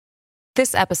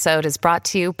This episode is brought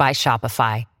to you by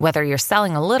Shopify. Whether you're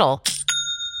selling a little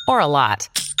or a lot,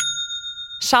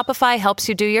 Shopify helps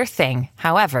you do your thing,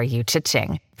 however you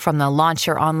cha-ching. From the launch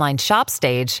your online shop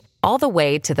stage, all the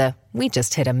way to the we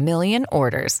just hit 1 million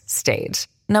orders stage.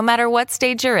 No matter what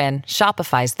stage you're in,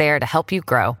 Shopify's there to help you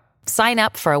grow. Sign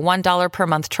up for a $1 per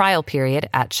month trial period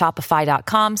at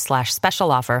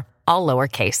shopify.com/special offer, all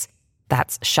lowercase.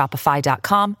 That's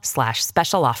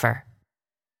shopify.com/special offer.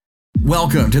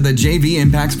 Welcome to the JV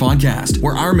Impacts Podcast,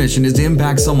 where our mission is to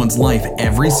impact someone's life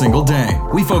every single day.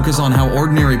 We focus on how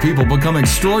ordinary people become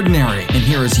extraordinary. And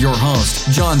here is your host,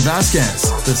 John Vasquez,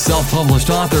 the self-published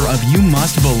author of You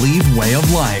Must Believe Way of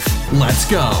Life. Let's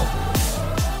go.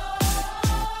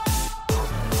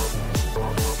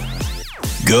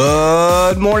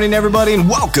 Good morning, everybody, and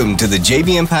welcome to the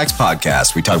JV Impacts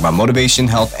Podcast. We talk about motivation,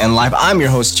 health, and life. I'm your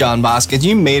host, John Vasquez.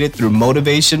 You made it through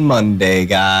Motivation Monday,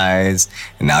 guys.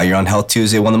 And now you're on Health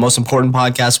Tuesday, one of the most important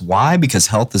podcasts. Why? Because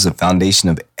health is the foundation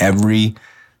of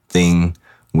everything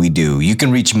we do. You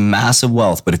can reach massive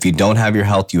wealth, but if you don't have your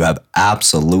health, you have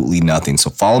absolutely nothing. So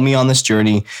follow me on this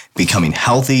journey, becoming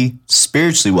healthy,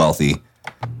 spiritually wealthy,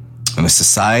 in a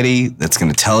society that's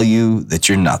going to tell you that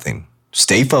you're nothing.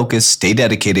 Stay focused, stay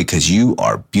dedicated, because you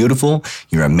are beautiful,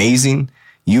 you're amazing,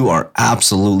 you are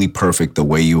absolutely perfect the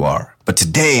way you are. But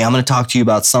today I'm going to talk to you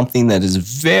about something that is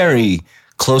very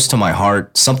close to my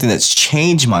heart, something that's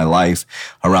changed my life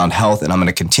around health, and I'm going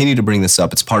to continue to bring this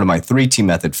up. It's part of my 3T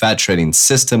method fat shredding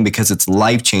system because it's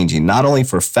life-changing, not only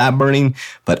for fat burning,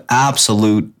 but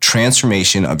absolute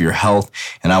transformation of your health,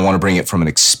 and I want to bring it from an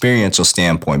experiential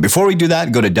standpoint. Before we do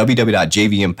that, go to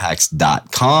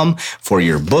www.jvimpacts.com for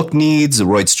your book needs, the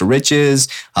Roids to Riches.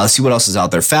 See what else is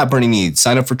out there. Fat burning needs,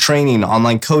 sign up for training,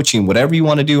 online coaching, whatever you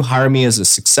want to do. Hire me as a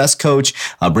success coach.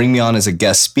 Bring me on as a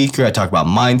guest speaker. I talk about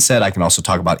mindset. I can also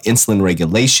talk about insulin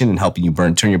regulation and helping you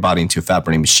turn your body into a fat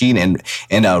burning machine, and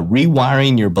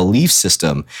rewiring your belief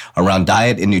system around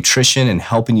diet and nutrition and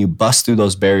helping you bust through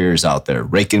those barriers out there,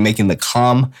 making the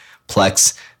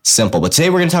complex simple. But today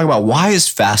we're going to talk about, why is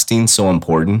fasting so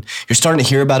important? You're starting to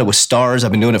hear about it with stars.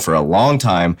 I've been doing it for a long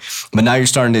time, but now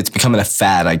it's becoming a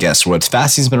fad, I guess.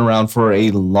 Fasting's been around for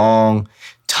a long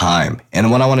time.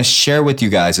 And what I want to share with you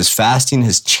guys is fasting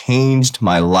has changed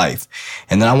my life.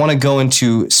 And then I want to go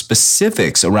into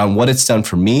specifics around what it's done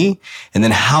for me, and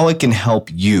then how it can help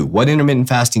you, what intermittent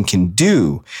fasting can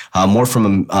do, more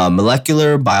from a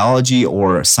molecular biology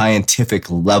or scientific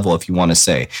level, if you want to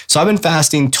say. So I've been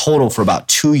fasting total for about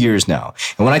 2 years now.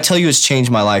 And when I tell you it's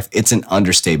changed my life, it's an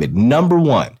understatement. Number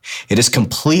one, it has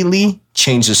completely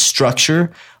changed the structure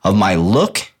of my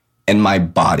look and my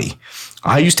body.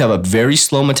 I used to have a very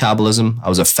slow metabolism. I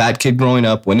was a fat kid growing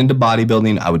up, went into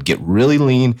bodybuilding. I would get really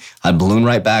lean. I'd balloon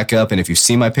right back up. And if you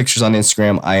see my pictures on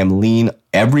Instagram, I am lean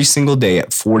every single day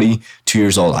at 42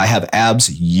 years old. I have abs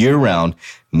year round,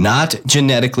 not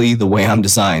genetically the way I'm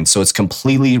designed. So it's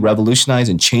completely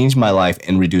revolutionized and changed my life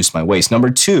and reduced my waist.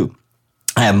 Number two,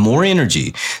 I have more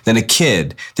energy than a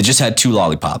kid that just had 2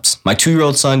 lollipops. My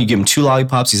 2-year-old son, you give him 2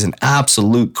 lollipops, he's an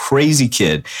absolute crazy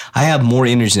kid. I have more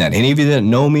energy than that. Any of you that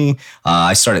know me,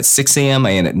 I start at 6 a.m.,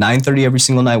 I end at 9:30 every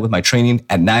single night with my training.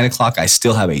 At 9 o'clock, I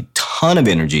still have a ton of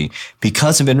energy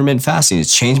because of intermittent fasting.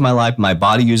 It's changed my life. My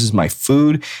body uses my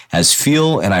food as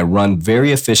fuel, and I run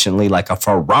very efficiently like a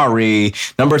Ferrari.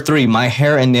 Number 3, my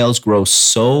hair and nails grow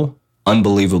so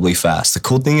unbelievably fast. The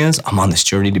cool thing is, I'm on this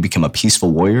journey to become a peaceful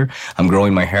warrior. I'm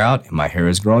growing my hair out, and my hair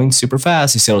is growing super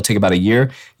fast. They say it'll take about a year.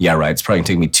 Yeah, right. It's probably gonna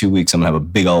take me 2 weeks. I'm gonna have a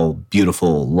big old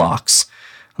beautiful locks.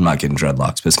 I'm not getting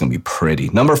dreadlocks, but it's going to be pretty.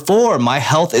 Number 4, my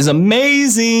health is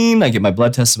amazing. I get my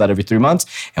blood tests about every 3 months,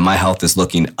 and my health is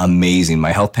looking amazing.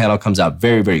 My health panel comes out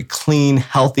very, very clean,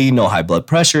 healthy, no high blood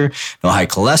pressure, no high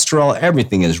cholesterol.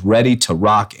 Everything is ready to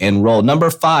rock and roll.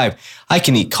 Number 5, I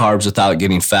can eat carbs without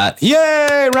getting fat.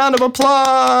 Yay! Round of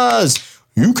applause.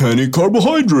 You can't eat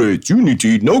carbohydrates. You need to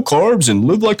eat no carbs and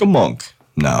live like a monk.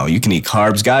 No, you can eat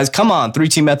carbs, guys. Come on.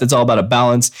 3T Method's all about a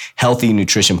balanced, healthy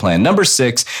nutrition plan. Number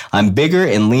 6, I'm bigger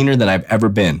and leaner than I've ever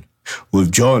been. Well,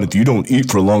 John, if you don't eat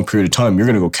for a long period of time, you're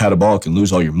going to go catabolic and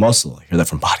lose all your muscle. I hear that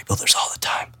from bodybuilders all the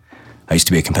time. I used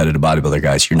to be a competitive bodybuilder,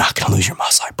 guys. You're not going to lose your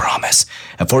muscle, I promise.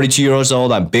 At 42 years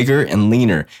old, I'm bigger and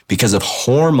leaner because of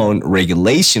hormone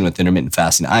regulation with intermittent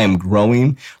fasting. I am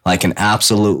growing like an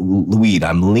absolute weed.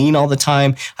 I'm lean all the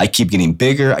time. I keep getting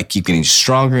bigger. I keep getting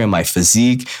stronger, and my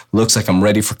physique looks like I'm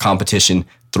ready for competition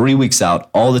 3 weeks out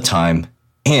all the time.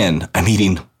 And I'm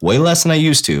eating way less than I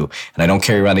used to. And I don't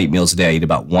carry around 8 meals a day. I eat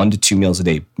about 1 to 2 meals a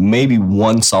day, maybe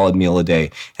one solid meal a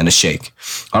day and a shake.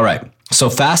 All right. So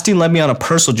fasting led me on a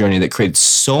personal journey that created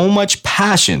so much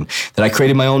passion that I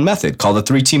created my own method called the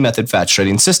 3T Method Fat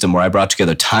Shredding System, where I brought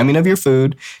together timing of your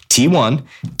food, T1,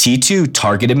 T2,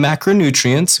 targeted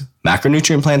macronutrients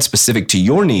plans specific to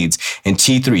your needs, and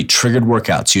T3, triggered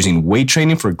workouts using weight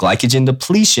training for glycogen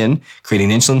depletion, creating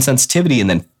insulin sensitivity, and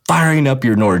then firing up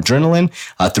your noradrenaline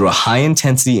through a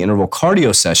high-intensity interval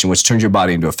cardio session, which turns your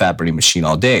body into a fat-burning machine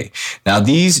all day. Now,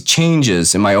 these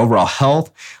changes in my overall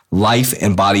health, life,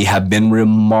 and body have been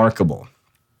remarkable.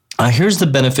 Here's the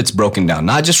benefits broken down,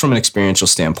 not just from an experiential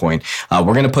standpoint.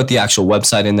 We're going to put the actual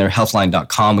website in there,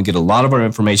 healthline.com. We get a lot of our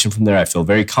information from there. I feel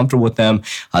very comfortable with them.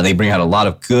 They bring out a lot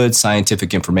of good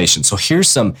scientific information. So here's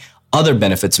some other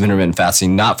benefits of intermittent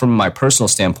fasting, not from my personal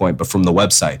standpoint, but from the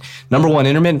website. Number one,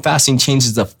 intermittent fasting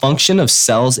changes the function of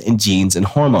cells and genes and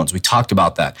hormones. We talked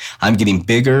about that. I'm getting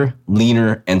bigger,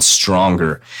 leaner, and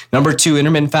stronger. Number two,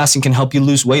 intermittent fasting can help you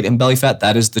lose weight and belly fat.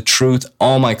 That is the truth.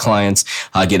 All my clients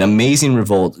get amazing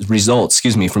results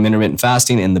from intermittent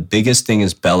fasting, and the biggest thing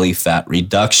is belly fat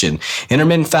reduction.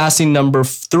 Intermittent fasting, number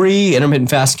three, intermittent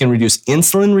fasting can reduce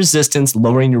insulin resistance,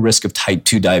 lowering your risk of type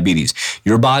 2 diabetes.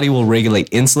 Your body will regulate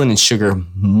insulin and sugar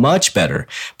much better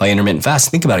by intermittent fasting.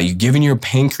 Think about it. You're giving your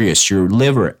pancreas, your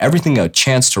liver, everything a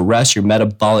chance to rest, your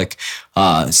metabolic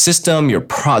system,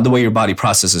 the way your body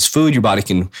processes food. Your body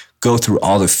can go through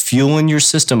all the fuel in your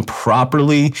system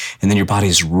properly, and then your body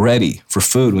is ready for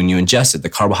food when you ingest it. The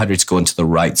carbohydrates go into the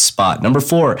right spot. Number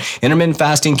four, intermittent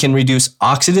fasting can reduce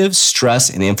oxidative stress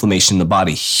and inflammation in the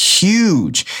body.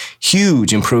 Huge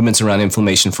improvements around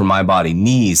inflammation for my body,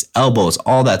 knees, elbows,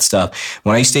 all that stuff.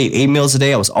 When I used to eat 8 meals a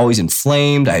day, I was always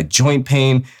inflamed. I had joint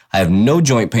pain. I have no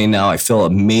joint pain now. I feel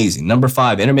amazing. Number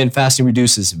five, intermittent fasting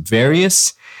induces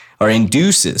various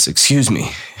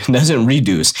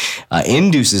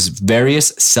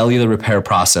cellular repair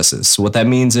processes. So what that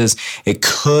means is it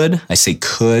could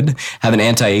have an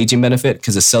anti-aging benefit,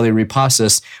 because the cellular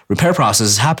repair process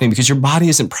is happening because your body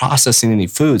isn't processing any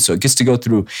food. So it gets to go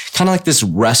through kind of like this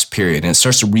rest period, and it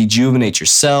starts to rejuvenate your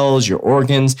cells, your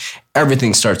organs.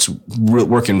 Everything starts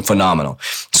working phenomenal.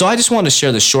 So I just wanted to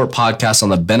share this short podcast on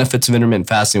the benefits of intermittent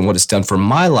fasting, what it's done for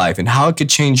my life, and how it could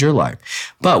change your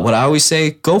life. But what I always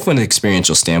say, go from an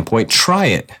experiential standpoint, try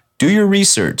it. Do your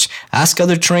research, ask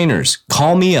other trainers,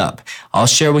 call me up. I'll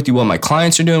share with you what my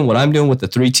clients are doing, what I'm doing with the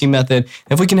 3T method.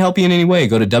 If we can help you in any way,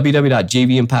 go to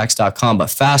www.jvimpacts.com.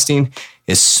 But fasting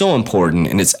is so important,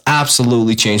 and it's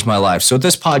absolutely changed my life. So if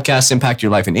this podcast impact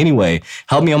your life in any way,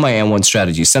 help me on my And One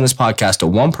strategy. Send this podcast to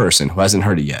one person who hasn't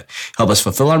heard it yet. Help us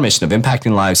fulfill our mission of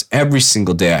impacting lives every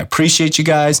single day. I appreciate you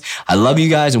guys. I love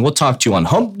you guys, and we'll talk to you on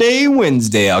Hump Day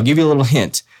Wednesday. I'll give you a little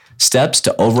hint. Steps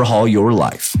to overhaul your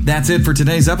life. That's it for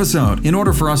today's episode. In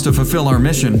order for us to fulfill our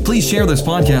mission, please share this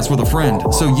podcast with a friend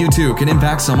so you too can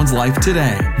impact someone's life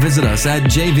today. Visit us at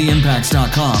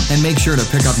jvimpacts.com and make sure to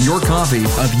pick up your copy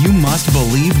of You Must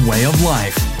Believe Way of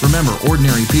Life. Remember,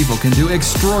 ordinary people can do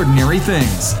extraordinary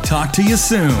things. Talk to you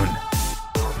soon.